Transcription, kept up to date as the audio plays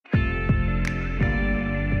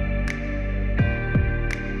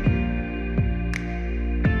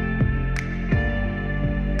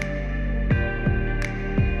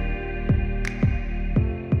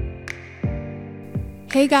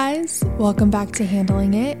Hey guys, welcome back to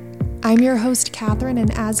Handling It. I'm your host, Catherine,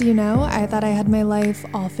 and as you know, I thought I had my life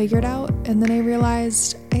all figured out, and then I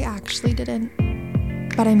realized I actually didn't.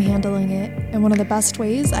 But I'm handling it, and one of the best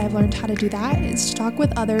ways I've learned how to do that is to talk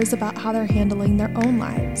with others about how they're handling their own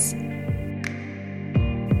lives.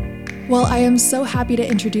 Well, I am so happy to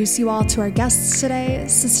introduce you all to our guests today,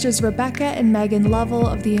 sisters Rebecca and Megan Lovell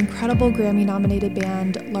of the incredible Grammy-nominated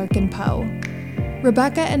band Larkin Poe.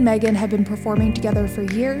 Rebecca and Megan have been performing together for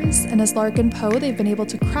years, and as Larkin Poe, they've been able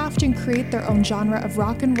to craft and create their own genre of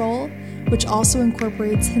rock and roll, which also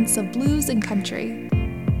incorporates hints of blues and country.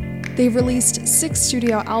 They've released 6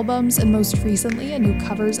 studio albums, and most recently a new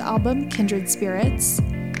covers album, Kindred Spirits.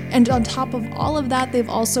 And on top of all of that, they've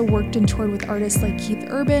also worked and toured with artists like Keith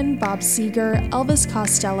Urban, Bob Seger, Elvis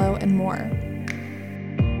Costello, and more.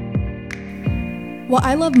 What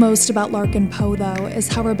I love most about Larkin Poe, though, is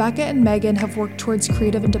how Rebecca and Megan have worked towards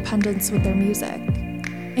creative independence with their music.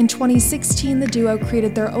 In 2016, the duo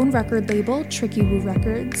created their own record label, Tricky Woo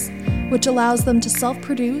Records, which allows them to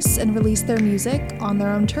self-produce and release their music on their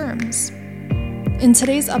own terms. In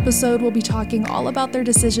today's episode, we'll be talking all about their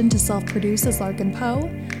decision to self-produce as Larkin Poe,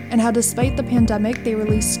 and how despite the pandemic, they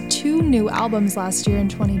released 2 new albums last year in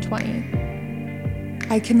 2020.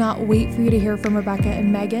 I cannot wait for you to hear from Rebecca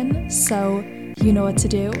and Megan, so you know what to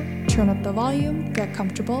do. Turn up the volume, get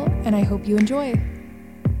comfortable, and I hope you enjoy.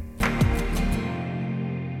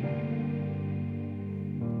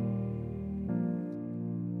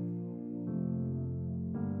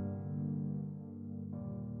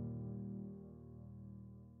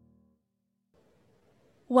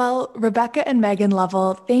 Well, Rebecca and Megan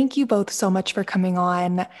Lovell, thank you both so much for coming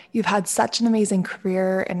on. You've had such an amazing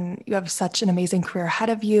career, and you have such an amazing career ahead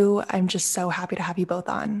of you. I'm just so happy to have you both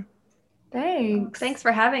on. Thanks. Thanks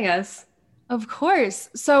for having us. Of course.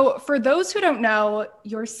 So for those who don't know,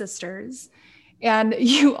 you're sisters, and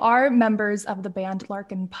you are members of the band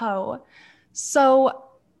Larkin Poe. So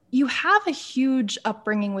you have a huge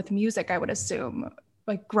upbringing with music, I would assume,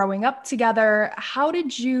 like growing up together. How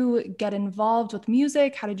did you get involved with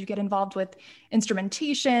music? How did you get involved with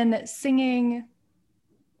instrumentation, singing?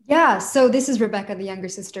 Yeah, so this is Rebecca, the younger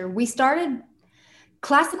sister. We started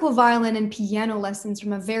classical violin and piano lessons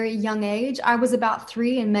from a very young age. I was about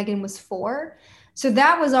 3 and Megan was 4. So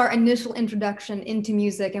that was our initial introduction into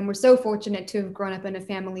music. And we're so fortunate to have grown up in a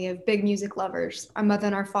family of big music lovers. Our mother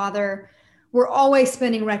and our father were always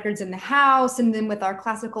spinning records in the house. And then with our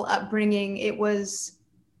classical upbringing, it was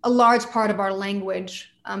a large part of our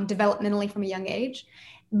language developmentally from a young age.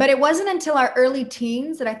 But it wasn't until our early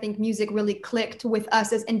teens that I think music really clicked with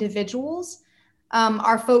us as individuals.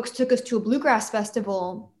 Our folks took us to a bluegrass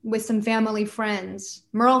festival with some family friends,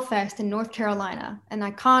 Merlefest in North Carolina, an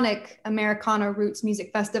iconic Americana roots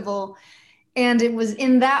music festival. And it was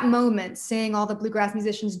in that moment, seeing all the bluegrass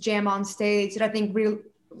musicians jam on stage, that I think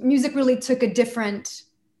music really took a different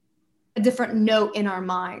note in our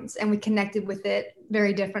minds, and we connected with it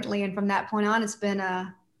very differently. And from that point on, it's been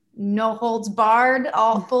a no holds barred,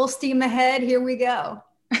 all full steam ahead. Here we go.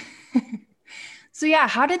 So yeah,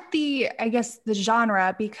 how did the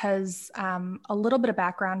genre, because a little bit of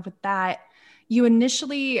background with that, you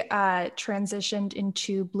initially transitioned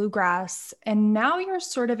into bluegrass, and now you're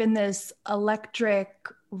sort of in this electric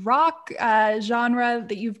rock genre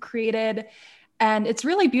that you've created, and it's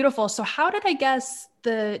really beautiful. So how did,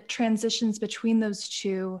 the transitions between those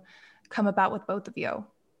two come about with both of you?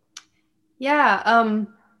 Yeah,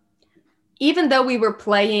 even though we were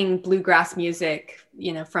playing bluegrass music,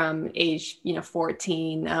 from age,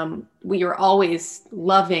 14, we were always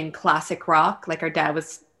loving classic rock. Like our dad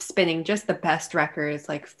was spinning just the best records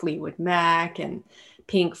like Fleetwood Mac and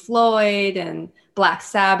Pink Floyd and Black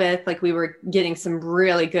Sabbath. Like we were getting some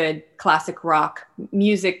really good classic rock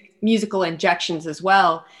musical injections as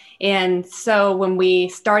well. And so when we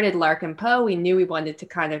started Larkin Poe, we knew we wanted to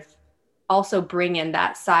kind of also bring in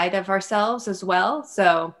that side of ourselves as well.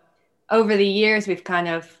 So over the years, we've kind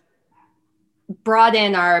of brought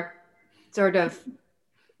in our sort of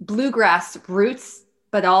bluegrass roots,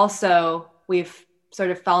 but also we've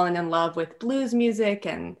sort of fallen in love with blues music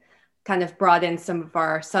and kind of brought in some of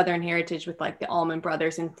our Southern heritage with like the Allman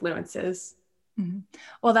Brothers influences. Mm-hmm.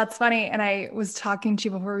 Well, that's funny. And I was talking to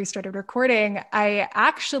you before we started recording. I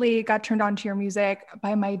actually got turned on to your music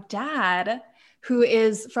by my dad, who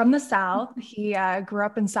is from the South. He grew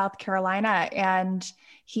up in South Carolina, and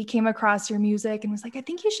he came across your music and was like, I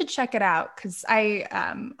think you should check it out. Cause a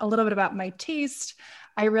little bit about my taste.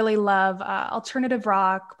 I really love alternative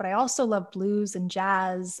rock, but I also love blues and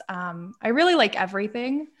jazz. I really like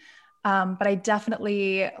everything. But I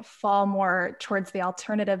definitely fall more towards the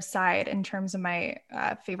alternative side in terms of my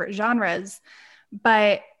favorite genres.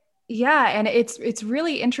 But yeah, and it's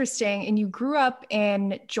really interesting. And you grew up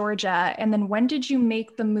in Georgia, and then when did you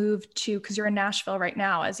make the move to, because you're in Nashville right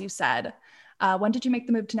now, as you said, when did you make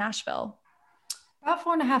the move to Nashville? About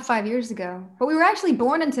 4.5, 5 years ago. But we were actually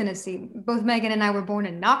born in Tennessee. Both Megan and I were born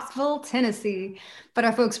in Knoxville, Tennessee, but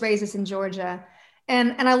our folks raised us in Georgia.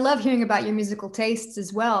 And I love hearing about your musical tastes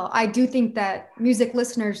as well. I do think that music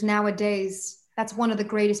listeners nowadays, that's one of the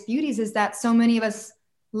greatest beauties, is that so many of us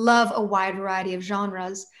love a wide variety of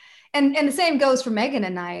genres. And the same goes for Megan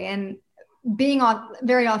and I. And being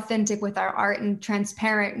very authentic with our art and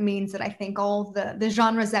transparent means that I think all the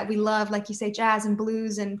genres that we love, like you say, jazz and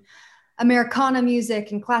blues and Americana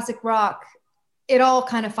music and classic rock, it all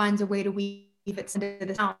kind of finds a way to weave it into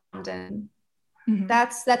the sound. And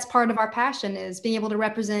that's part of our passion, is being able to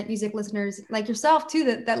represent music listeners like yourself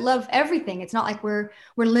too, that love everything. It's not like we're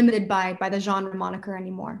limited by the genre moniker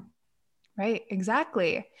anymore. Right,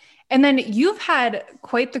 exactly. And then you've had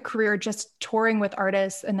quite the career just touring with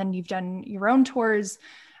artists, and then you've done your own tours.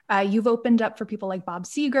 You've opened up for people like Bob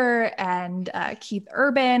Seger and Keith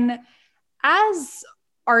Urban. As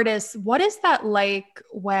artists, what is that like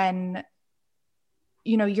when,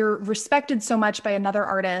 you know, you're respected so much by another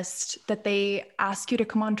artist that they ask you to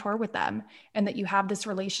come on tour with them, and that you have this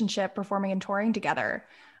relationship performing and touring together?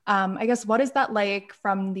 I guess, what is that like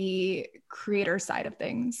from the creator side of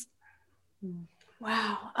things?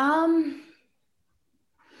 Wow.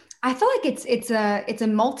 I feel like it's a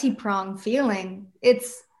multi-pronged feeling.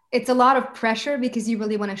 It's a lot of pressure because you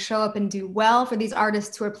really want to show up and do well for these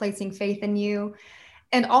artists who are placing faith in you.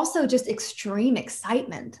 And also just extreme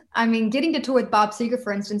excitement. I mean, getting to tour with Bob Seger,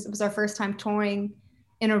 for instance, it was our first time touring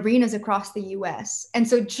in arenas across the US. And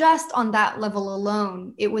so just on that level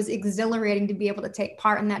alone, it was exhilarating to be able to take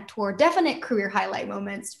part in that tour. Definite career highlight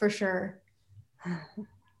moments for sure.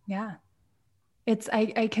 Yeah.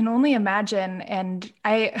 I can only imagine. And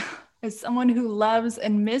I, as someone who loves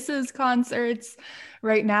and misses concerts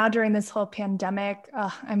right now during this whole pandemic,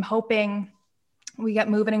 I'm hoping we get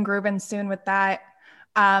moving and grooving soon with that.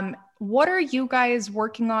 What are you guys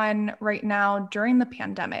working on right now during the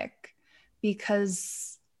pandemic?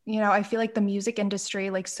 Because, you know, I feel like the music industry,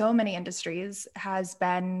 like so many industries, has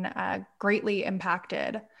been greatly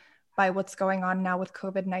impacted by what's going on now with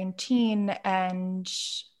COVID-19. And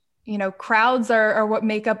you know, crowds are what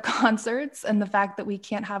make up concerts, and the fact that we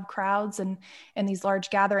can't have crowds and these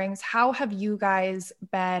large gatherings. How have you guys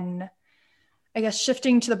been, I guess,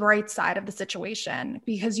 shifting to the bright side of the situation?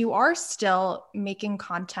 Because you are still making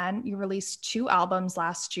content. You released 2 albums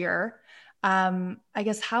last year. I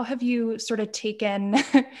guess, how have you sort of taken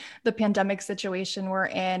the pandemic situation we're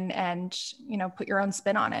in and, you know, put your own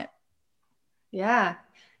spin on it? Yeah,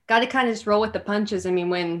 got to kind of just roll with the punches. I mean,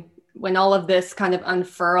 when all of this kind of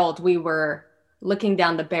unfurled, we were looking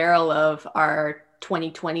down the barrel of our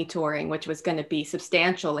 2020 touring, which was going to be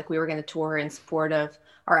substantial. Like, we were going to tour in support of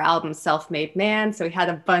our album Self-Made Man. So we had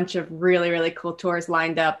a bunch of really, really cool tours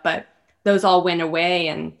lined up, but those all went away.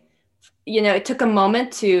 And, you know, it took a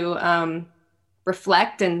moment to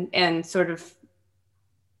reflect and sort of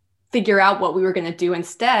figure out what we were going to do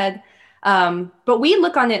instead. But we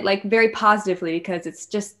look on it like very positively, because it's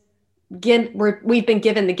just, we've been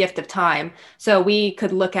given the gift of time, so we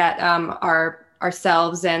could look at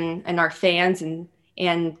ourselves and our fans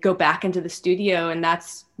and go back into the studio, and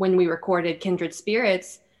that's when we recorded Kindred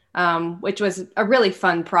Spirits, which was a really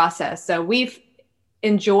fun process. So we've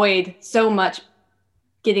enjoyed so much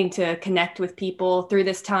getting to connect with people through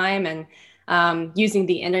this time, and using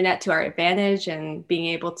the internet to our advantage, and being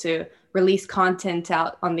able to release content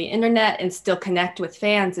out on the internet and still connect with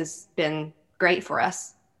fans has been great for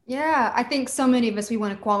us. Yeah, I think so many of us, we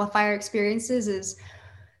want to qualify our experiences as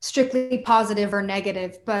strictly positive or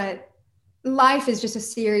negative, but life is just a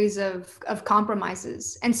series of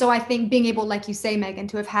compromises. And so I think being able, like you say, Megan,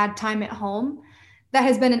 to have had time at home, that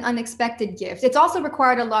has been an unexpected gift. It's also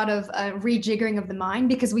required a lot of rejiggering of the mind,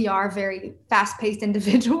 because we are very fast-paced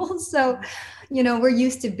individuals. So, you know, we're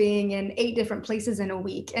used to being in 8 different places in a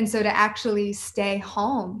week. And so to actually stay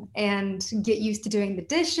home and get used to doing the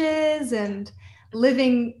dishes and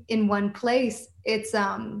living in one place, it's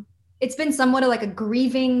been somewhat of like a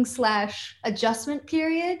grieving / adjustment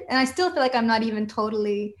period. And I still feel like I'm not even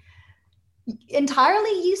totally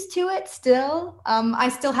entirely used to it still. I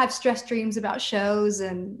still have stress dreams about shows,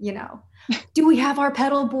 and, you know, do we have our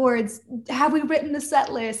pedal boards? Have we written the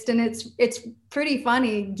set list? And it's pretty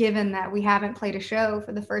funny, given that we haven't played a show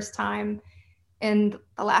for the first time in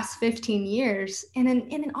the last 15 years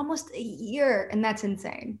in almost a year. And that's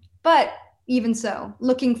insane. But even so,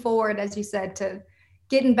 looking forward, as you said, to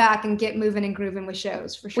getting back and get moving and grooving with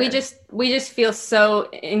shows for sure. We just feel so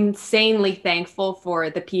insanely thankful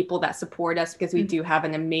for the people that support us, because we do have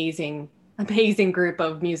an amazing group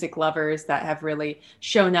of music lovers that have really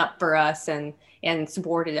shown up for us and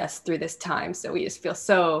supported us through this time. So we just feel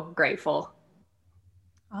so grateful.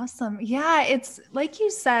 Awesome. Yeah, it's like you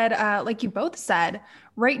said, like you both said,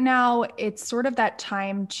 right now it's sort of that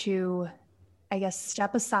time to, I guess,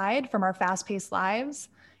 step aside from our fast-paced lives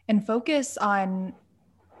and focus on,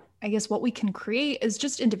 I guess, what we can create as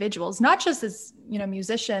just individuals, not just as,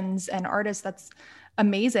 musicians and artists. That's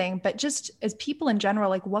amazing, but just as people in general,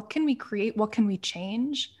 like what can we create? What can we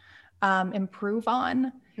change, improve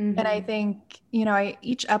on? And I think,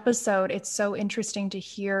 each episode, it's so interesting to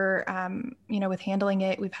hear, with Handling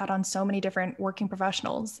It, we've had on so many different working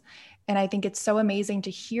professionals. And I think it's so amazing to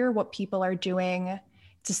hear what people are doing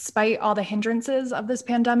despite all the hindrances of this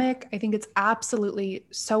pandemic. I think it's absolutely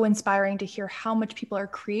so inspiring to hear how much people are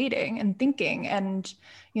creating and thinking and,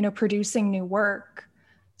 producing new work.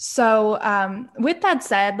 So with that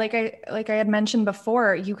said, like I had mentioned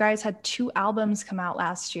before, you guys had 2 albums come out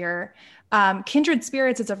last year. Kindred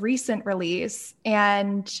Spirits is a recent release,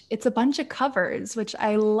 and it's a bunch of covers, which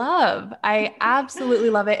I love. I absolutely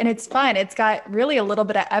love it. And it's fun. It's got really a little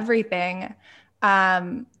bit of everything.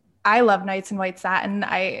 I love Nights in White Satin.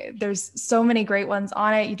 There's so many great ones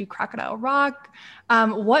on it. You do Crocodile Rock.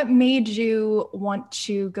 What made you want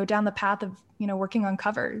to go down the path of, working on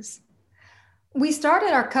covers? We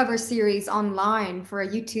started our cover series online for a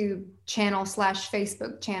YouTube channel /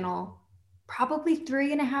 Facebook channel probably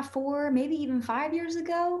 3.5, 4, maybe even 5 years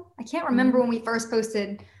ago. I can't remember when we first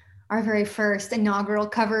posted our very first inaugural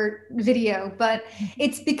cover video, but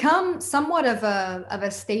it's become somewhat of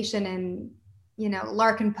a station in,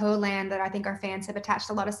 Larkin Poe land that I think our fans have attached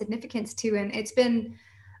a lot of significance to. And it's been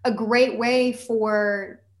a great way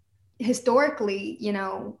for historically,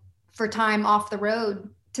 for time off the road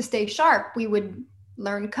to stay sharp. We would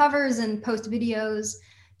learn covers and post videos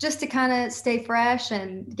just to kind of stay fresh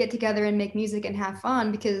and get together and make music and have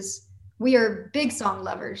fun, because we are big song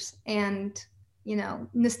lovers. And,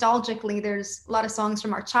 nostalgically, there's a lot of songs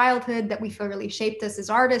from our childhood that we feel really shaped us as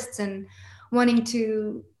artists, and wanting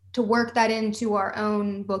to work that into our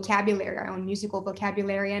own vocabulary, our own musical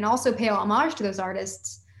vocabulary, and also pay homage to those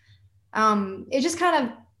artists. It just kind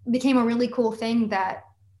of became a really cool thing that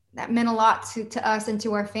meant a lot to us and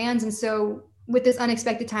to our fans. And so with this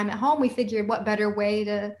unexpected time at home, we figured what better way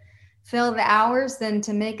to fill the hours than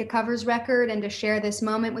to make a covers record and to share this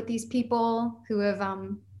moment with these people who have,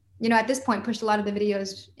 at this point pushed a lot of the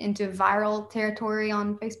videos into viral territory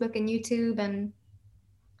on Facebook and YouTube. And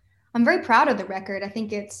I'm very proud of the record. I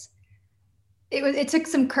think it took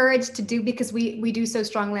some courage to do, because we do so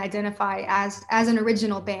strongly identify as an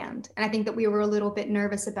original band. And I think that we were a little bit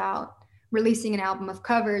nervous about releasing an album of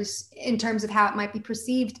covers in terms of how it might be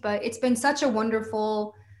perceived, but it's been such a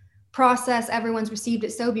wonderful process. Everyone's received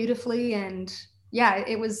it so beautifully. And yeah,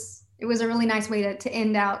 it was a really nice way to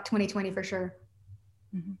end out 2020 for sure.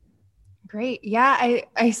 Great. Yeah.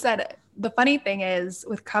 I said, the funny thing is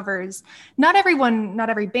with covers, not every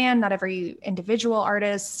band, not every individual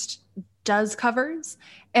artist does covers.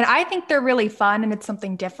 And I think they're really fun, and it's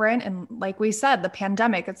something different. And like we said, the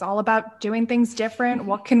pandemic, it's all about doing things different.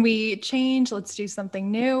 What can we change? Let's do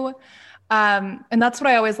something new. And that's what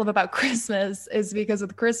I always love about Christmas, is because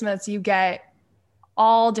with Christmas, you get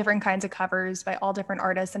all different kinds of covers by all different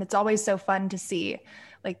artists. And it's always so fun to see,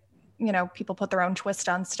 like, people put their own twist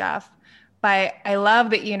on stuff. But I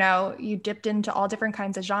love that, you dipped into all different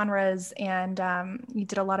kinds of genres, and you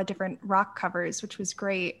did a lot of different rock covers, which was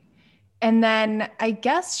great. And then I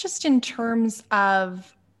guess just in terms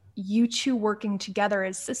of you 2 working together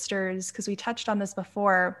as sisters, because we touched on this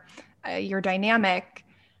before, your dynamic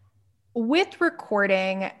with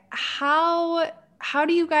recording, how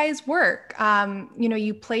do you guys work?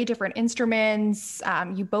 You play different instruments,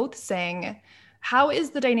 you both sing. How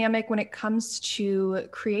is the dynamic when it comes to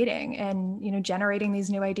creating and, generating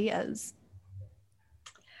these new ideas?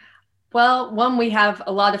 Well, one, we have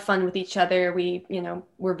a lot of fun with each other.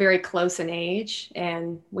 We're very close in age,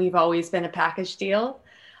 and we've always been a package deal.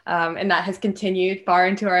 And that has continued far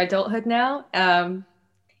into our adulthood now.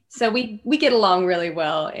 So we get along really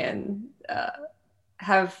well, and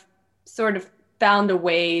have sort of found a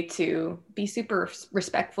way to be super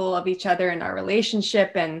respectful of each other in our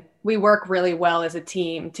relationship. And we work really well as a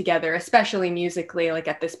team together, especially musically, like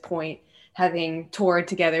at this point, having toured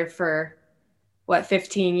together for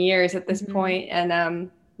 15 years at this point,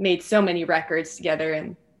 and made so many records together.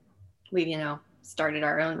 And we, started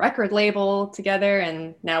our own record label together,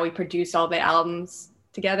 and now we produce all the albums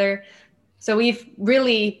together. So we've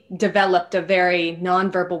really developed a very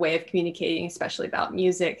nonverbal way of communicating, especially about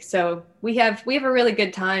music. So we have a really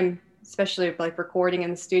good time, especially like recording in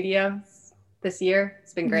the studio this year.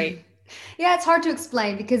 It's been great. Yeah, it's hard to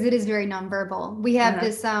explain because it is very nonverbal. We have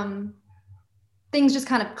this things just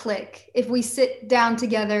kind of click. If we sit down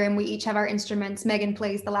together and we each have our instruments, Megan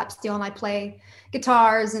plays the lap steel and I play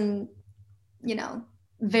guitars and, you know,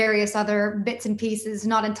 various other bits and pieces,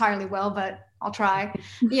 not entirely well, but I'll try,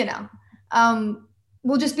 you know.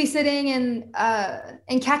 We'll just be sitting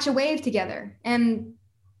and catch a wave together. And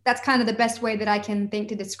that's kind of the best way that I can think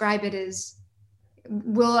to describe it is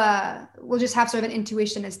we'll just have sort of an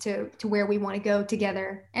intuition as to where we want to go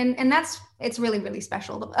together. And it's really, really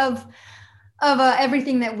special of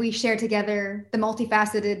everything that we share together, the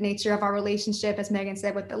multifaceted nature of our relationship, as Megan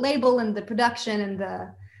said, with the label and the production and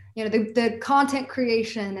the content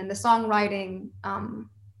creation and the songwriting,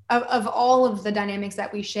 of all of the dynamics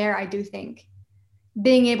that we share. I do think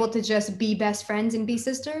being able to just be best friends and be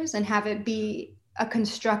sisters and have it be a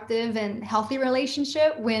constructive and healthy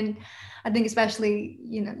relationship, when I think especially,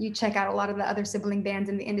 you know, you check out a lot of the other sibling bands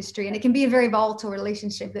in the industry and it can be a very volatile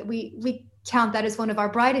relationship, that we count that as one of our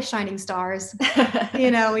brightest shining stars.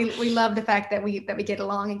 You know, we love the fact that we get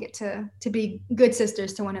along and get to be good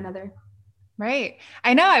sisters to one another. Right.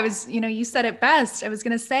 I know you said it best. I was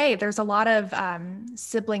going to say there's a lot of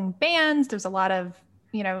sibling bands. There's a lot of,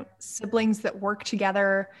 you know, siblings that work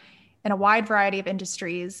together in a wide variety of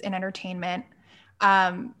industries in entertainment.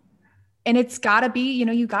 And it's gotta be, you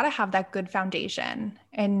know, you gotta have that good foundation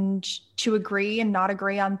and to agree and not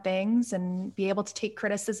agree on things and be able to take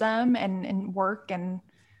criticism and work and,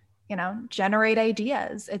 you know, generate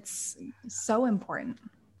ideas. It's so important.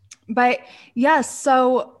 But yes,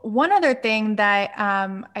 so one other thing that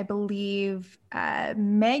I believe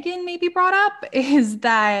Megan maybe brought up is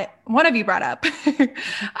that one of you brought up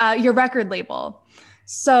your record label.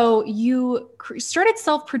 So you started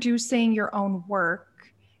self-producing your own work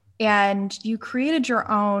and you created your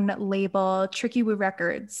own label, Tricky Woo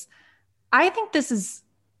Records. I think this is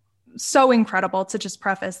so incredible, to just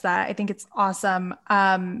preface that. I think it's awesome.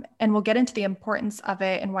 And we'll get into the importance of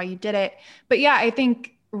it and why you did it. But yeah, I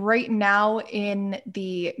think right now in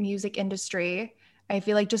the music industry, I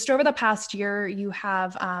feel like just over the past year, you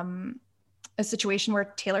have a situation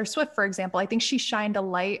where Taylor Swift, for example, I think she shined a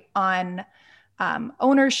light on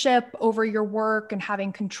ownership over your work and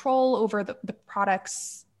having control over the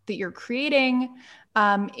products that you're creating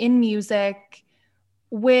in music.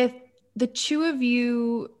 With the two of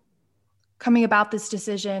you coming about this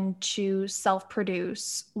decision to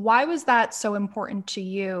self-produce, why was that so important to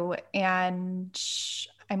you? And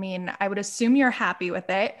I mean, I would assume you're happy with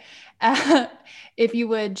it. If you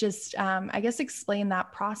would just, I guess, explain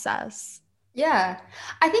that process. Yeah,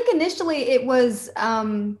 I think initially it was,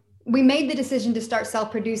 we made the decision to start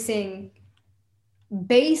self-producing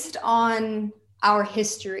based on our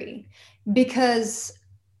history, because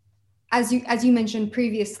as you mentioned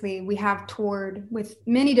previously, we have toured with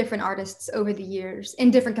many different artists over the years in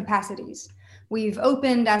different capacities. We've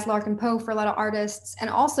opened as Larkin Poe for a lot of artists, and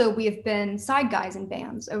also we have been side guys in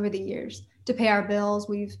bands over the years to pay our bills.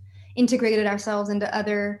 We've integrated ourselves into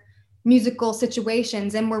other musical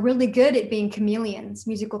situations, and we're really good at being chameleons,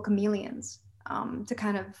 musical chameleons, to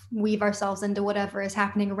kind of weave ourselves into whatever is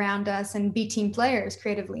happening around us and be team players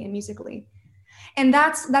creatively and musically. And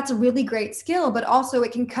that's a really great skill, but also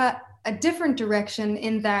it can cut a different direction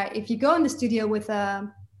in that if you go in the studio with a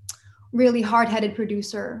really hard-headed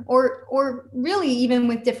producer, or really even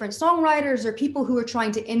with different songwriters or people who are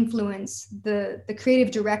trying to influence the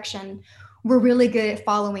creative direction, we're really good at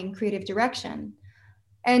following creative direction.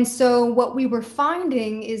 And so what we were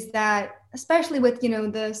finding is that, especially with, you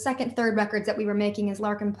know, the second, third records that we were making as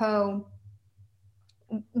Larkin Poe,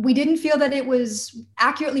 we didn't feel that it was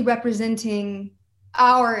accurately representing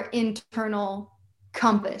our internal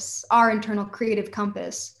compass, our internal creative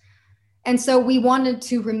compass. And so we wanted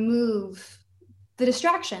to remove the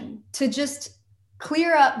distraction, to just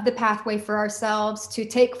clear up the pathway for ourselves, to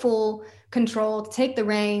take full control, to take the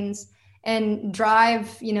reins and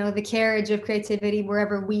drive, you know, the carriage of creativity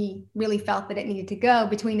wherever we really felt that it needed to go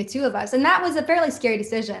between the two of us. And that was a fairly scary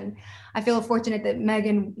decision. I feel fortunate that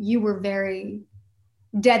Megan, you were very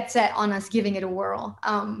dead set on us giving it a whirl.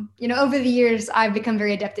 You know, over the years, I've become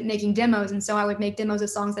very adept at making demos. And so I would make demos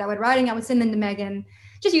of songs that I would write, I would send them to Megan,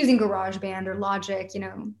 just using GarageBand or Logic, you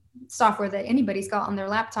know, software that anybody's got on their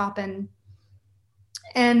laptop. And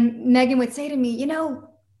Megan would say to me, you know,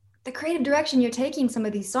 the creative direction you're taking some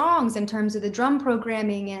of these songs in terms of the drum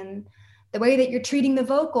programming and the way that you're treating the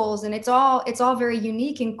vocals, and it's all very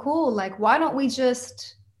unique and cool. Like, why don't we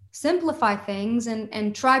just simplify things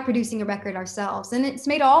and try producing a record ourselves. And it's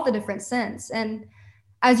made all the different sense. And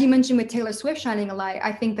as you mentioned with Taylor Swift shining a light,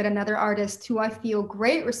 I think that another artist who I feel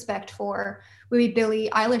great respect for would be Billie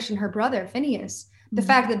Eilish and her brother, Phineas. The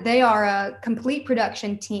fact that they are a complete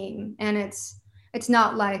production team, and it's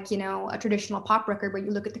not like, a traditional pop record where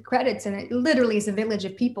you look at the credits and it literally is a village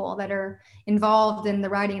of people that are involved in the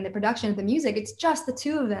writing and the production of the music. It's just the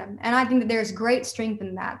two of them. And I think that there's great strength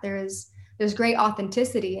in that. There's great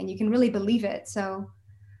authenticity, and you can really believe it. So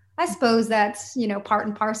I suppose that's, part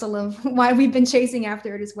and parcel of why we've been chasing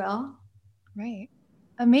after it as well. Right.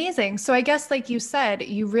 Amazing. So I guess, like you said,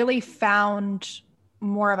 you really found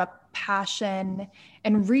more of a passion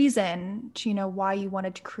and reason to, why you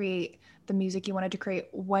wanted to create the music you wanted to create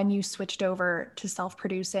when you switched over to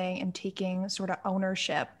self-producing and taking sort of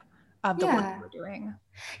ownership of the work you were doing.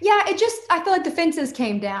 Yeah, I feel like the fences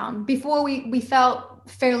came down. Before we felt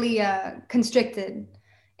fairly constricted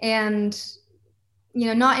and,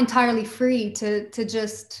 not entirely free to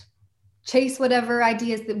just chase whatever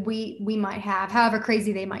ideas that we might have, however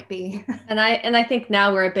crazy they might be. And I think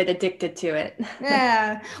now we're a bit addicted to it.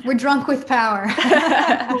 Yeah, we're drunk with power.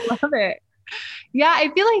 I love it. Yeah, I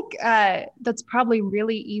feel like that's probably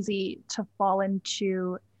really easy to fall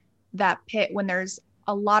into that pit when there's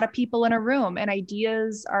a lot of people in a room and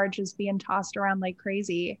ideas are just being tossed around like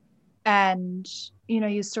crazy. And,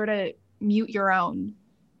 you sort of mute your own,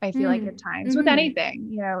 I feel like at times with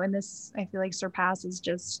anything, and this, I feel like surpasses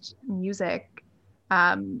just music.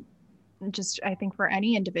 Just, I think for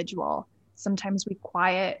any individual, sometimes we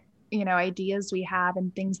quiet, ideas we have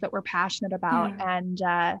and things that we're passionate about. And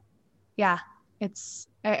I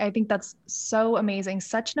think that's so amazing,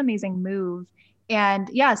 such an amazing move. And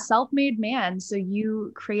self-made man. So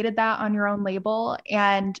you created that on your own label.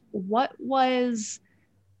 And what was,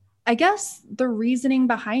 I guess, the reasoning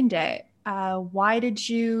behind it? Why'd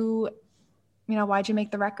you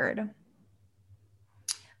make the record?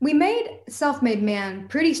 We made Self-Made Man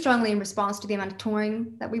pretty strongly in response to the amount of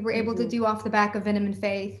touring that we were able to do off the back of Venom and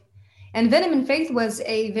Faith. And Venom and Faith was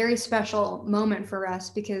a very special moment for us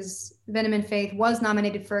because Venom and Faith was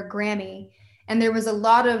nominated for a Grammy, and there was a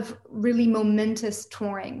lot of really momentous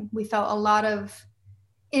touring. We felt a lot of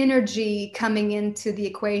energy coming into the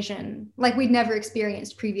equation like we'd never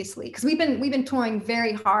experienced previously, because we've been touring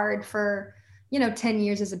very hard for 10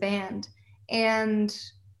 years as a band and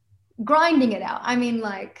grinding it out. I mean,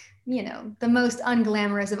 the most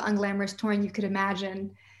unglamorous of unglamorous touring you could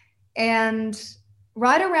imagine. And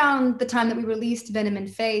right around the time that we released Venom and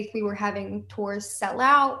Faith, we were having tours sell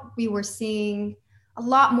out. We were seeing a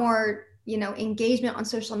lot more, engagement on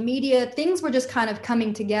social media. Things were just kind of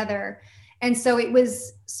coming together. And so it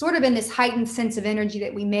was sort of in this heightened sense of energy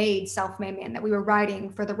that we made Self-Made Man, that we were writing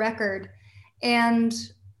for the record. And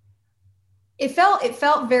it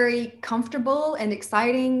felt very comfortable and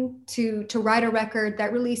exciting to write a record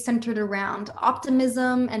that really centered around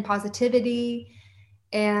optimism and positivity.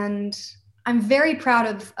 And I'm very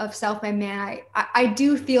proud of Self-Made Man. I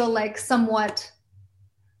do feel like somewhat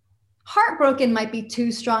heartbroken might be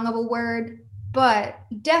too strong of a word, but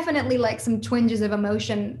definitely like some twinges of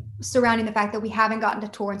emotion surrounding the fact that we haven't gotten to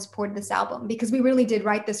tour and support this album, because we really did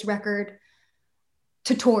write this record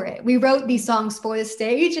to tour it. We wrote these songs for the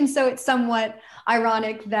stage. And so it's somewhat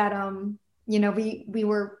ironic that, we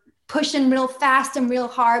were pushing real fast and real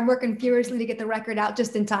hard, working furiously to get the record out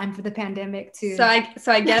just in time for the pandemic too. So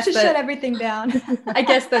I guess to shut everything down. I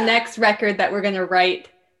guess the next record that we're going to write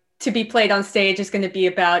to be played on stage is going to be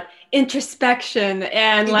about introspection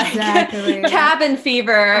and cabin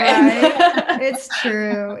fever. Right. It's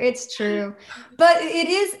true. But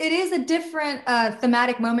it is a different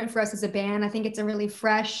thematic moment for us as a band. I think it's a really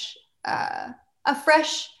fresh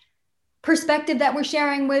perspective that we're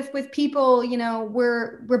sharing with people.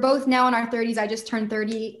 We're both now in our 30s. I just turned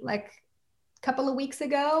 30 like a couple of weeks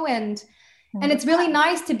ago, and it's really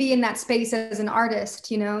nice to be in that space as an artist,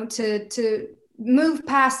 to move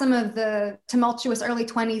past some of the tumultuous early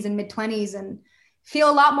 20s and mid 20s and feel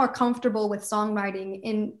a lot more comfortable with songwriting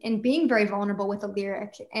in being very vulnerable with a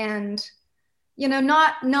lyric, and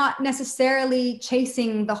not necessarily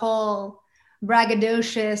chasing the whole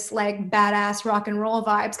braggadocious, like badass rock and roll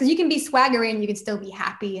vibes, because you can be swaggery and you can still be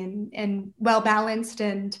happy and well balanced,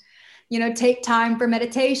 and take time for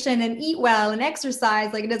meditation and eat well and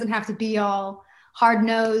exercise. Like, it doesn't have to be all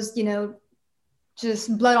hard-nosed,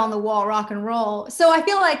 just blood on the wall rock and roll. So I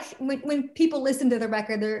feel like when people listen to the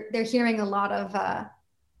record, they're hearing a lot of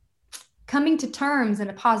coming to terms in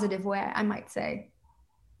a positive way, I might say.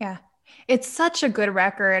 Yeah. It's such a good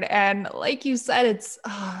record. And like you said, it's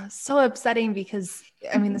so upsetting because,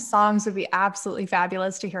 the songs would be absolutely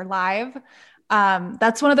fabulous to hear live.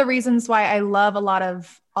 That's one of the reasons why I love a lot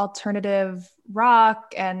of alternative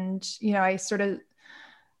rock, and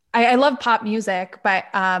I love pop music, but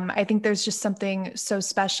I think there's just something so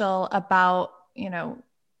special about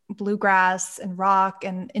bluegrass and rock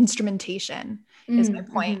and instrumentation is my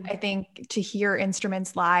point. I think to hear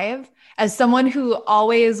instruments live, as someone who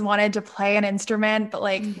always wanted to play an instrument but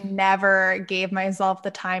never gave myself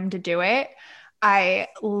the time to do it, I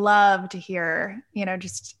love to hear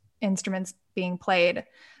just instruments being played.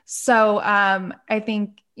 So I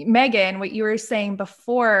think, Megan, what you were saying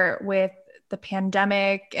before with the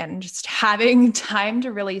pandemic and just having time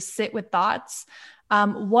to really sit with thoughts,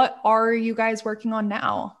 what are you guys working on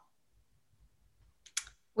now?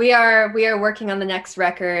 We are working on the next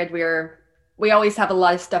record. We always have a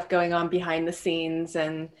lot of stuff going on behind the scenes,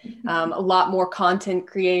 and a lot more content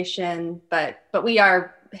creation, but we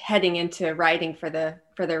are heading into writing for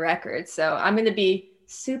the record. So I'm going to be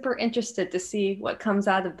super interested to see what comes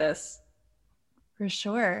out of this. For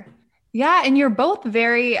sure. Yeah. And you're both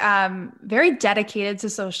very, very dedicated to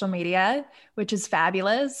social media, which is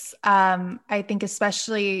fabulous. I think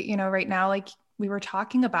especially, right now, like we were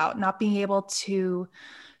talking about, not being able to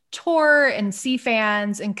tour and see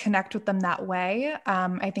fans and connect with them that way.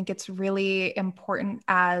 I think it's really important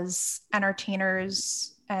as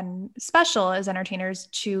entertainers, and special as entertainers,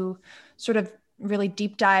 to sort of really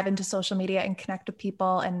deep dive into social media and connect with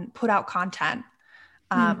people and put out content,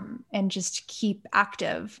 and just keep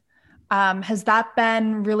active. Has that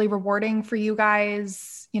been really rewarding for you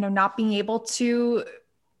guys, not being able to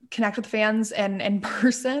connect with fans and in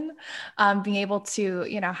person, being able to,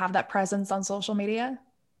 have that presence on social media?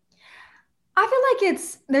 I feel like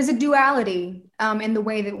there's a duality in the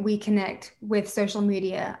way that we connect with social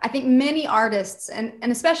media. I think many artists and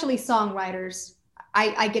especially songwriters,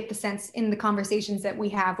 I get the sense in the conversations that we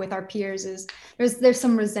have with our peers is there's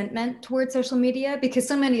some resentment towards social media, because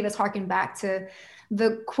so many of us harken back to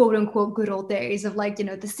the quote unquote good old days of the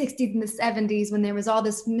 60s and the 70s, when there was all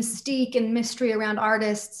this mystique and mystery around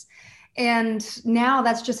artists. And now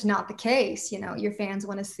that's just not the case. Your fans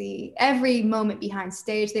want to see every moment behind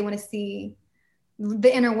stage. They want to see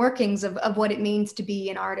the inner workings of what it means to be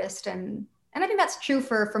an artist. And I think that's true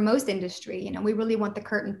for most industry. We really want the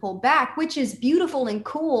curtain pulled back, which is beautiful and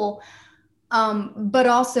cool. But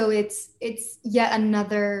also it's yet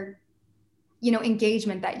another,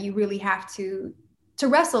 engagement that you really have to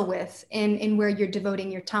wrestle with in where you're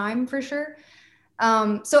devoting your time, for sure.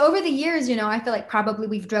 So over the years, I feel like probably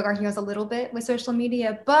we've drug our heels a little bit with social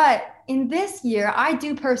media, but in this year, I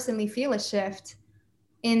do personally feel a shift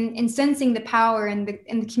in sensing the power and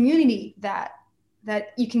the community that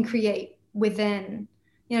you can create within,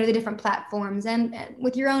 the different platforms and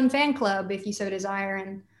with your own fan club, if you so desire,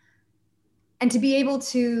 and to be able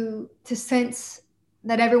to sense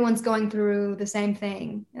that everyone's going through the same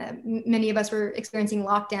thing. Many of us were experiencing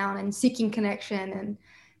lockdown and seeking connection, and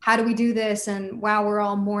how do we do this? And wow, we're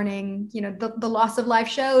all mourning, the loss of live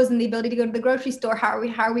shows and the ability to go to the grocery store. How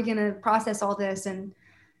are we going to process all this? And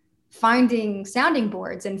finding sounding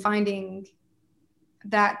boards and finding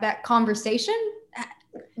that conversation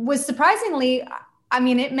was surprisingly,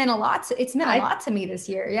 it meant a lot. It's meant a lot to me this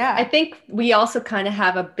year. Yeah. I think we also kind of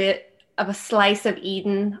have a bit of a slice of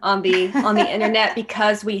Eden on the internet,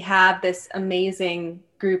 because we have this amazing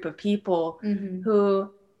group of people who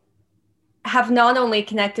have not only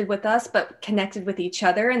connected with us, but connected with each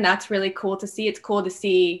other. And that's really cool to see. It's cool to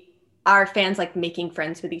see our fans making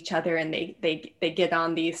friends with each other, and they get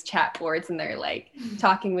on these chat boards and they're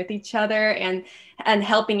talking with each other and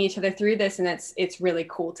helping each other through this. And it's really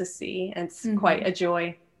cool to see. And it's quite a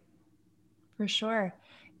joy. For sure.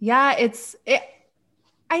 Yeah.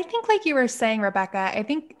 I think, like you were saying, Rebecca, I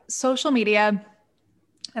think social media,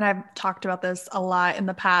 and I've talked about this a lot in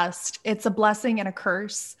the past, it's a blessing and a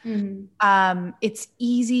curse. It's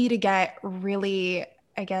easy to get really,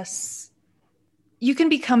 I guess, you can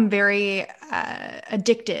become very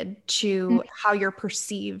addicted to how you're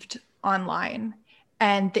perceived online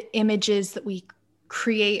and the images that we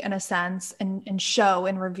create, in a sense, and show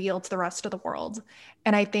and reveal to the rest of the world.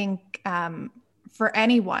 And I think for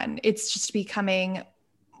anyone, it's just becoming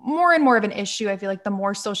more and more of an issue. I feel like the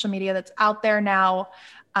more social media that's out there now,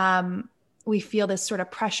 we feel this sort of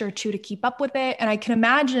pressure to keep up with it. And I can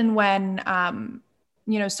imagine when,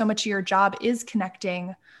 so much of your job is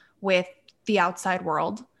connecting with the outside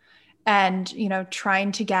world and,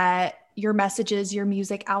 trying to get your messages, your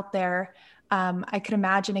music out there. I could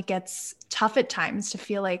imagine it gets tough at times to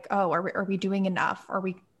feel like, oh, are we doing enough? Are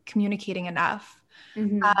we communicating enough?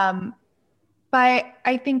 But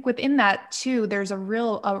I think within that too, there's a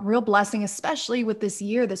real blessing, especially with this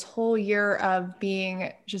year, this whole year of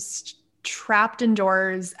being just trapped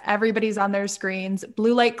indoors. Everybody's on their screens,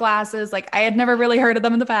 blue light glasses. Like, I had never really heard of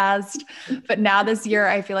them in the past, but now this year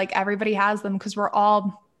I feel like everybody has them because we're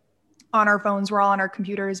all on our phones, we're all on our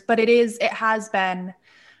computers. But it has been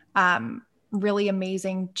really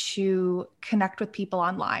amazing to connect with people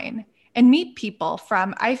online and meet people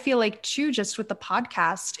from, I feel like too, just with the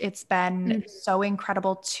podcast, it's been so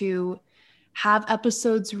incredible to have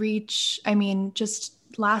episodes reach. I mean, just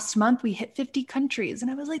last month we hit 50 countries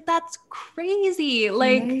and I was like, that's crazy.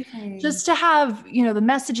 Like, amazing. Just to have, the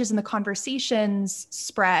messages and the conversations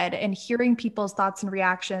spread and hearing people's thoughts and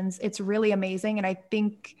reactions, it's really amazing. And I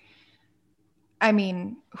think,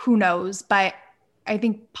 who knows, but I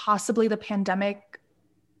think possibly the pandemic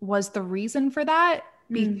was the reason for that,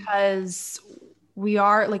 because we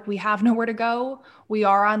have nowhere to go. We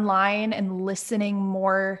are online and listening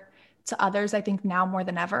more to others, I think now more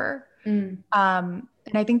than ever. And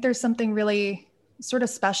I think there's something really sort of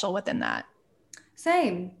special within that.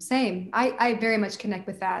 Same. I very much connect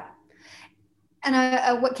with that.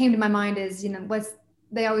 And what came to my mind is, what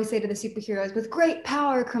they always say to the superheroes, with great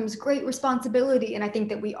power comes great responsibility. And I think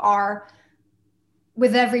that we are,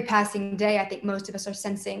 with every passing day, I think most of us are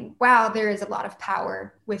sensing, wow, there is a lot of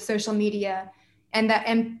power with social media,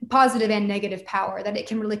 and positive and negative power, that it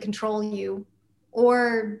can really control you,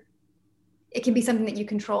 or it can be something that you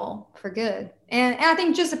control for good. And I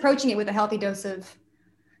think just approaching it with a healthy dose of,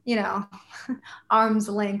 arm's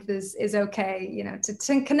length is okay,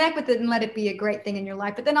 to connect with it and let it be a great thing in your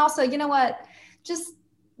life. But then also,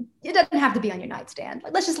 it doesn't have to be on your nightstand.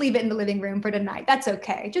 Like, let's just leave it in the living room for tonight. That's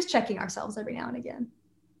okay. Just checking ourselves every now and again.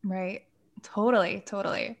 Right. Totally.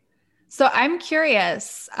 So I'm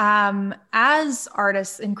curious, as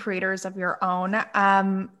artists and creators of your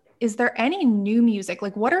own, is there any new music?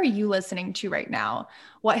 Like, what are you listening to right now?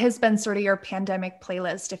 What has been sort of your pandemic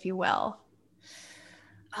playlist, if you will?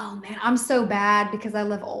 Oh man, I'm so bad because I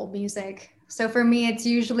love old music. So for me, it's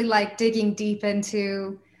usually like digging deep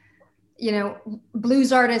into,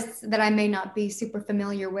 blues artists that I may not be super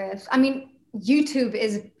familiar with. I mean, YouTube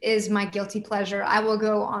is my guilty pleasure. I will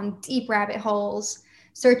go on deep rabbit holes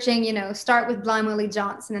searching, start with Blind Willie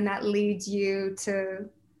Johnson, and that leads you to,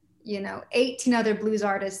 18 other blues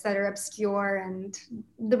artists that are obscure, and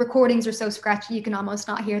the recordings are so scratchy you can almost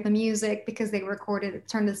not hear the music because they were recorded at the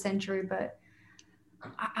turn of the century. But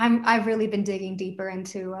I've really been digging deeper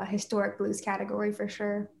into a historic blues category for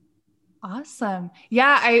sure. Awesome.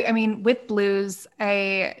 Yeah. I mean, with blues,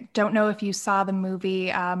 I don't know if you saw the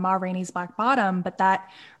movie Ma Rainey's Black Bottom, but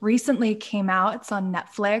that recently came out. It's on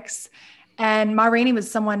Netflix. And Ma Rainey was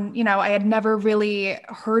someone, I had never really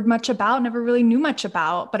heard much about, never really knew much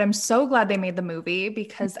about, but I'm so glad they made the movie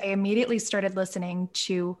because I immediately started listening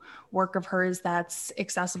to work of hers that's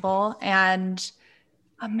accessible and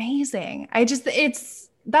amazing.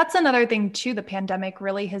 That's another thing too. The pandemic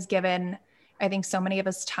really has given, I think, so many of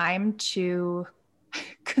us time to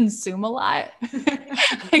consume a lot.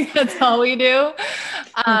 I think that's all we do.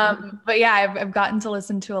 But yeah, I've gotten to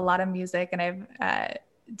listen to a lot of music, and I've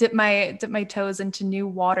dipped my toes into new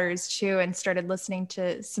waters too, and started listening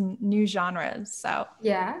to some new genres. So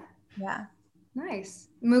yeah, nice.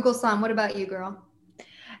 Mughal-san, what about you, girl?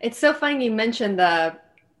 It's so funny you mentioned the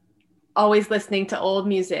always listening to old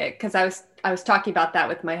music, because I was talking about that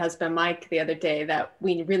with my husband Mike the other day, that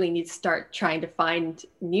we really need to start trying to find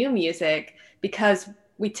new music, because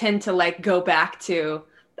we tend to like go back to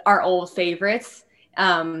our old favorites.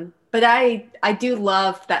 But I do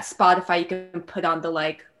love that Spotify, you can put on the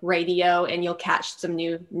like radio and you'll catch some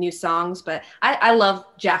new songs. But I love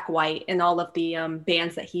Jack White and all of the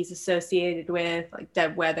bands that he's associated with, like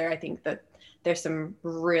Dead Weather. I think that there's some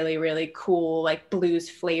really, really cool like blues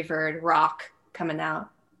flavored rock coming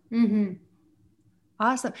out. Mm-hmm.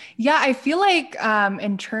 Awesome. Yeah, I feel like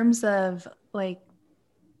in terms of like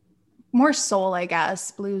more soul, I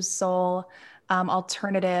guess, blues, soul,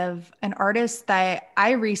 alternative, an artist that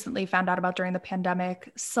I recently found out about during the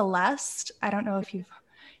pandemic, Celeste. I don't know if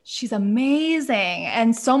she's amazing.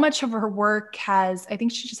 And so much of her work I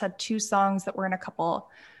think she just had 2 songs that were in a couple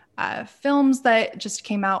films that just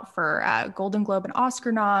came out for Golden Globe and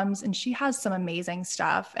Oscar noms. And she has some amazing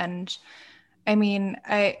stuff. And I mean,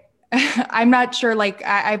 I'm not sure, like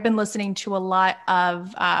I've been listening to a lot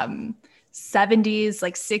of 70s,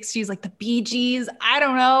 like 60s, like the Bee Gees. I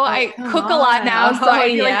don't know. I cook a lot now, so I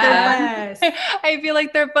feel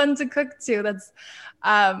like they're fun to cook to. That's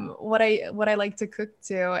what I like to cook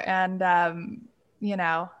to, and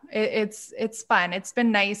it's fun. It's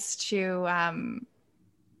been nice to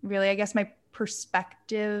really, I guess my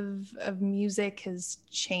perspective of music has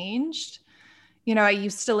changed. I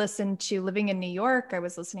used to listen to living in New York. I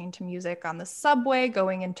was listening to music on the subway,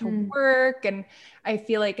 going into work. And I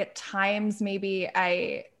feel like at times maybe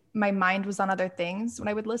my mind was on other things when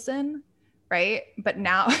I would listen. Right. But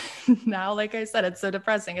now, like I said, it's so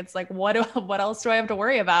depressing. It's like, what else do I have to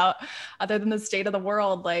worry about other than the state of the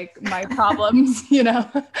world? Like my problems,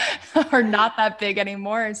 are not that big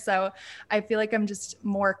anymore. So I feel like I'm just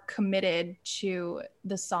more committed to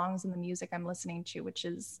the songs and the music I'm listening to, which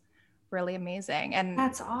is really amazing. And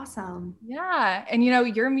that's awesome. Yeah. And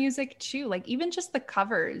your music too, like even just the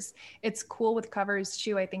covers, it's cool with covers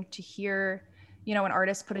too. I think to hear, an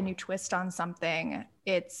artist put a new twist on something,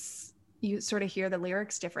 you sort of hear the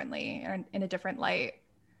lyrics differently and in a different light.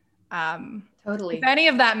 Totally. If any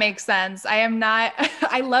of that makes sense. I am not,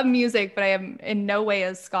 I love music, but I am in no way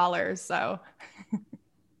a scholar. So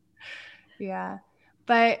yeah.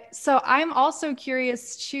 But so I'm also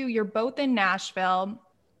curious too, you're both in Nashville.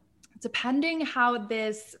 Depending how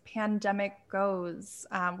this pandemic goes,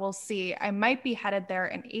 we'll see. I might be headed there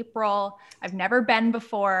in April. I've never been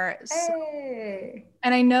before. Hey.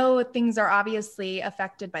 And I know things are obviously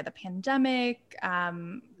affected by the pandemic.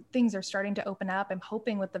 Things are starting to open up. I'm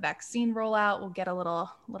hoping with the vaccine rollout, we'll get a little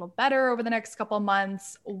better over the next couple of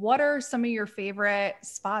months. What are some of your favorite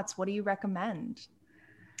spots? What do you recommend?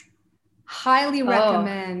 Highly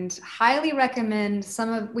recommend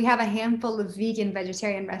we have a handful of vegan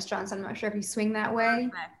vegetarian restaurants. I'm not sure if you swing that way.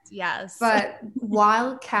 Perfect. Yes. But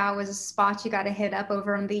Wild Cow is a spot you got to hit up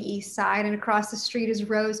over on the east side, and across the street is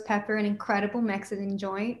Rose Pepper, an incredible Mexican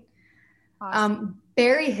joint. Awesome.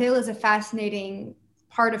 Berry Hill is a fascinating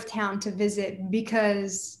part of town to visit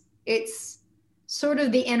because it's sort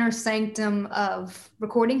of the inner sanctum of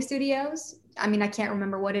recording studios. I mean, I can't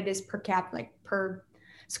remember what it is per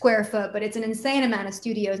square foot, but it's an insane amount of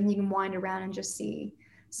studios, and you can wind around and just see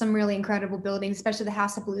some really incredible buildings, especially the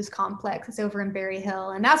House of Blues complex. It's over in Berry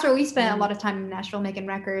Hill, and that's where we spent a lot of time in Nashville making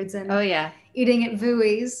records and eating at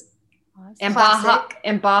Vuy's. And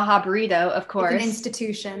Baja Burrito, of course. It's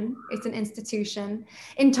an institution.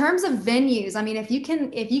 In terms of venues, I mean, if you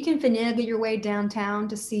can finagle your way downtown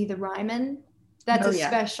to see the Ryman, that's a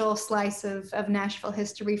special slice of Nashville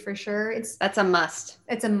history for sure. That's a must.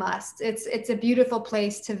 It's a must. It's a beautiful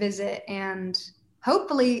place to visit, and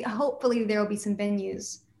hopefully there will be some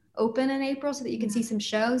venues open in April so that you can see some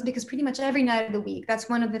shows, because pretty much every night of the week, that's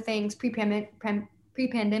one of the things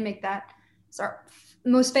pre-pandemic that's our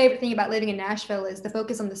most favorite thing about living in Nashville is the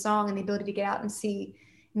focus on the song and the ability to get out and see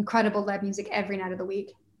incredible live music every night of the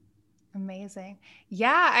week. Amazing.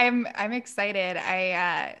 Yeah, I'm excited.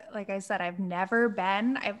 Like I said, I've never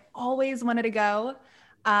been. I've always wanted to go.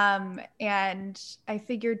 And I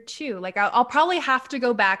figured too, like I'll probably have to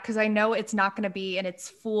go back because I know it's not going to be in its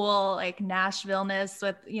full like Nashville-ness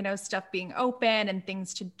with, stuff being open and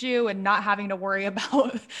things to do and not having to worry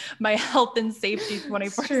about my health and safety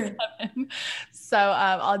 24/7. So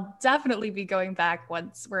I'll definitely be going back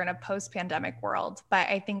once we're in a post-pandemic world. But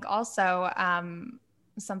I think also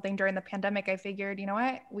something during the pandemic, I figured, you know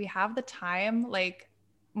what, we have the time, like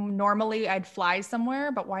normally I'd fly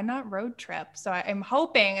somewhere, but why not road trip? So I'm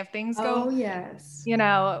hoping if things go,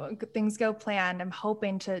 things go planned, I'm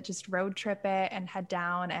hoping to just road trip it and head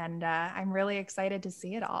down. And I'm really excited to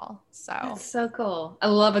see it all. So that's so cool. I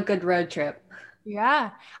love a good road trip.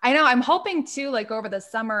 Yeah, I know. I'm hoping too, like over the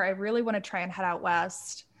summer, I really want to try and head out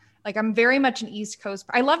west. Like I'm very much an East Coast.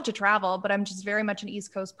 I love to travel, but I'm just very much an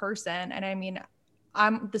East Coast person. And I mean,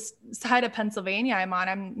 I'm this side of Pennsylvania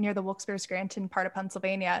I'm near the Wilkes-Barre-Scranton part of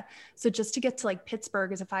Pennsylvania. So just to get to like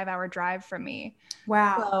Pittsburgh is a 5-hour drive from me.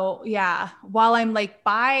 Wow. So yeah, while I'm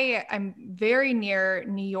I'm very near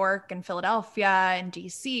New York and Philadelphia and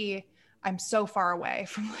DC, I'm so far away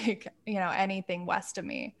from anything west of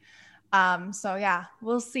me. So yeah,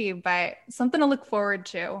 we'll see, but something to look forward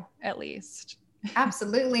to at least.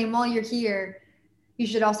 Absolutely. And while you're here, you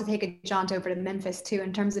should also take a jaunt over to Memphis too.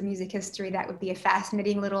 In terms of music history, that would be a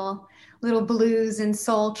fascinating little blues and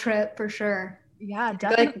soul trip for sure. Yeah,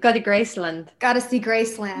 definitely. Go to Graceland. Got to see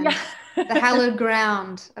Graceland, the hallowed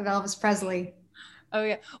ground of Elvis Presley. Oh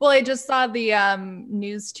yeah. Well, I just saw the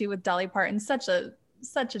news too with Dolly Parton. Such a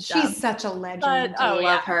She's such a legend. I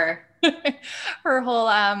love her. Her whole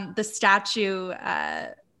the statue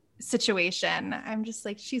situation. I'm just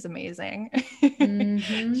like, she's amazing.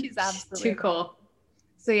 Mm-hmm. She's absolutely too cool.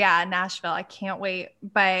 So yeah, Nashville, I can't wait.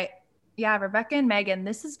 But yeah, Rebecca and Megan,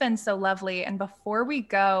 this has been so lovely. And before we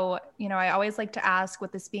go, I always like to ask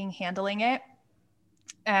with this being handling it.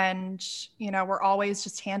 And, we're always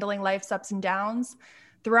just handling life's ups and downs.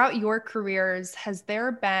 Throughout your careers, has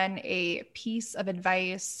there been a piece of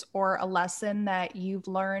advice or a lesson that you've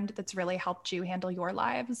learned that's really helped you handle your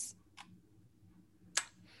lives?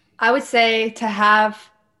 I would say to have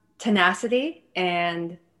tenacity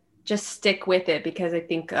and just stick with it, because I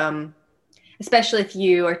think, especially if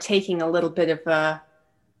you are taking a little bit of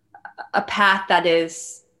a path that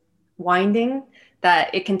is winding,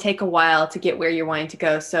 that it can take a while to get where you're wanting to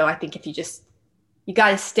go. So I think if you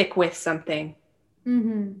got to stick with something.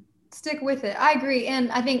 Mm-hmm. Stick with it. I agree.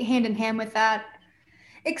 And I think hand in hand with that,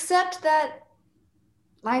 except that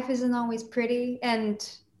life isn't always pretty. And,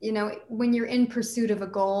 when you're in pursuit of a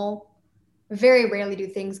goal, very rarely do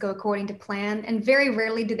things go according to plan. And very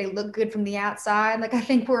rarely do they look good from the outside. Like, I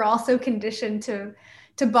think we're also conditioned to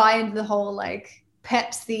buy into the whole, like,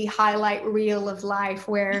 Pepsi highlight reel of life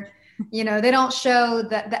where, they don't show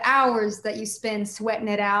the hours that you spend sweating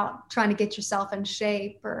it out, trying to get yourself in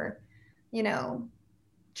shape, or,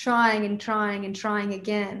 trying and trying and trying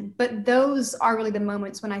again. But those are really the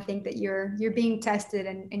moments when I think that you're being tested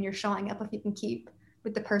and you're showing up if you can keep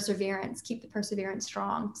with the perseverance, keep the perseverance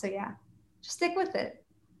strong. So yeah, just stick with it.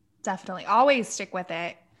 Definitely. Always stick with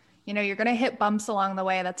it. You're going to hit bumps along the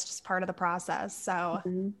way. That's just part of the process. So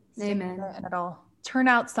Amen. And it'll turn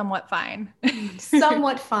out somewhat fine.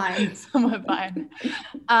 Somewhat fine. Somewhat fine.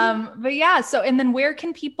 But yeah, so, and then where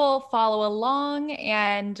can people follow along?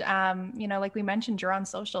 And, like we mentioned, you're on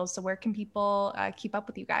socials. So where can people keep up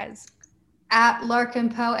with you guys? At Larkin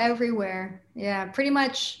Poe everywhere. Yeah, pretty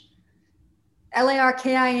much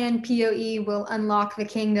LARKINPOE will unlock the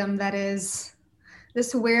kingdom that is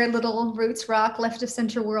this weird little roots rock left of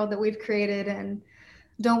center world that we've created. And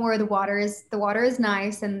don't worry, the water is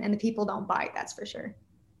nice and the people don't bite, that's for sure.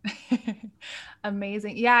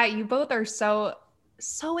 Amazing. Yeah, you both are so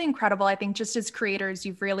incredible. I think just as creators,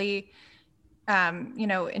 you've really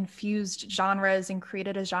infused genres and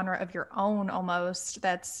created a genre of your own almost.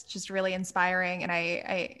 That's just really inspiring. And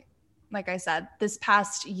I like I said, this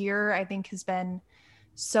past year, I think has been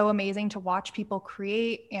so amazing to watch people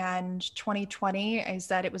create. And 2020, I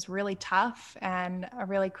said it was really tough and a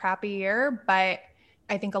really crappy year, but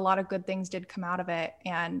I think a lot of good things did come out of it.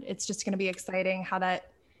 And it's just going to be exciting how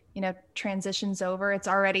that, transitions over. It's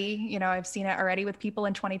already, I've seen it already with people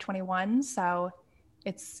in 2021. So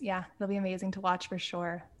it'll be amazing to watch for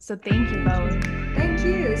sure. So thank you both. Thank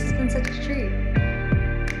you. This has been such a treat.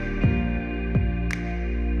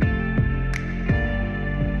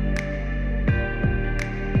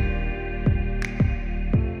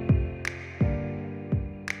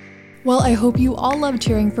 Well, I hope you all loved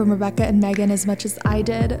hearing from Rebecca and Megan as much as I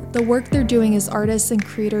did. The work they're doing as artists and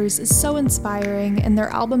creators is so inspiring, and their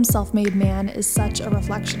album Self-Made Man is such a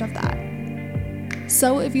reflection of that.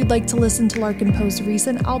 So if you'd like to listen to Larkin Poe's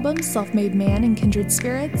recent albums, Self-Made Man and Kindred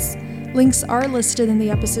Spirits, links are listed in the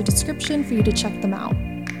episode description for you to check them out.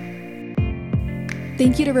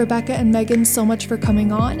 Thank you to Rebecca and Megan so much for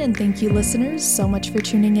coming on, and thank you listeners so much for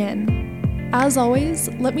tuning in. As always,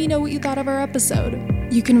 let me know what you thought of our episode.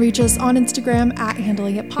 You can reach us on Instagram at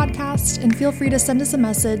HandlingItPodcast, and feel free to send us a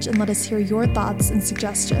message and let us hear your thoughts and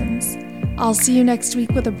suggestions. I'll see you next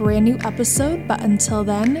week with a brand new episode, but until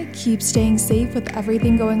then, keep staying safe with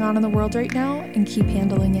everything going on in the world right now and keep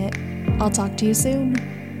handling it. I'll talk to you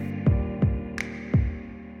soon.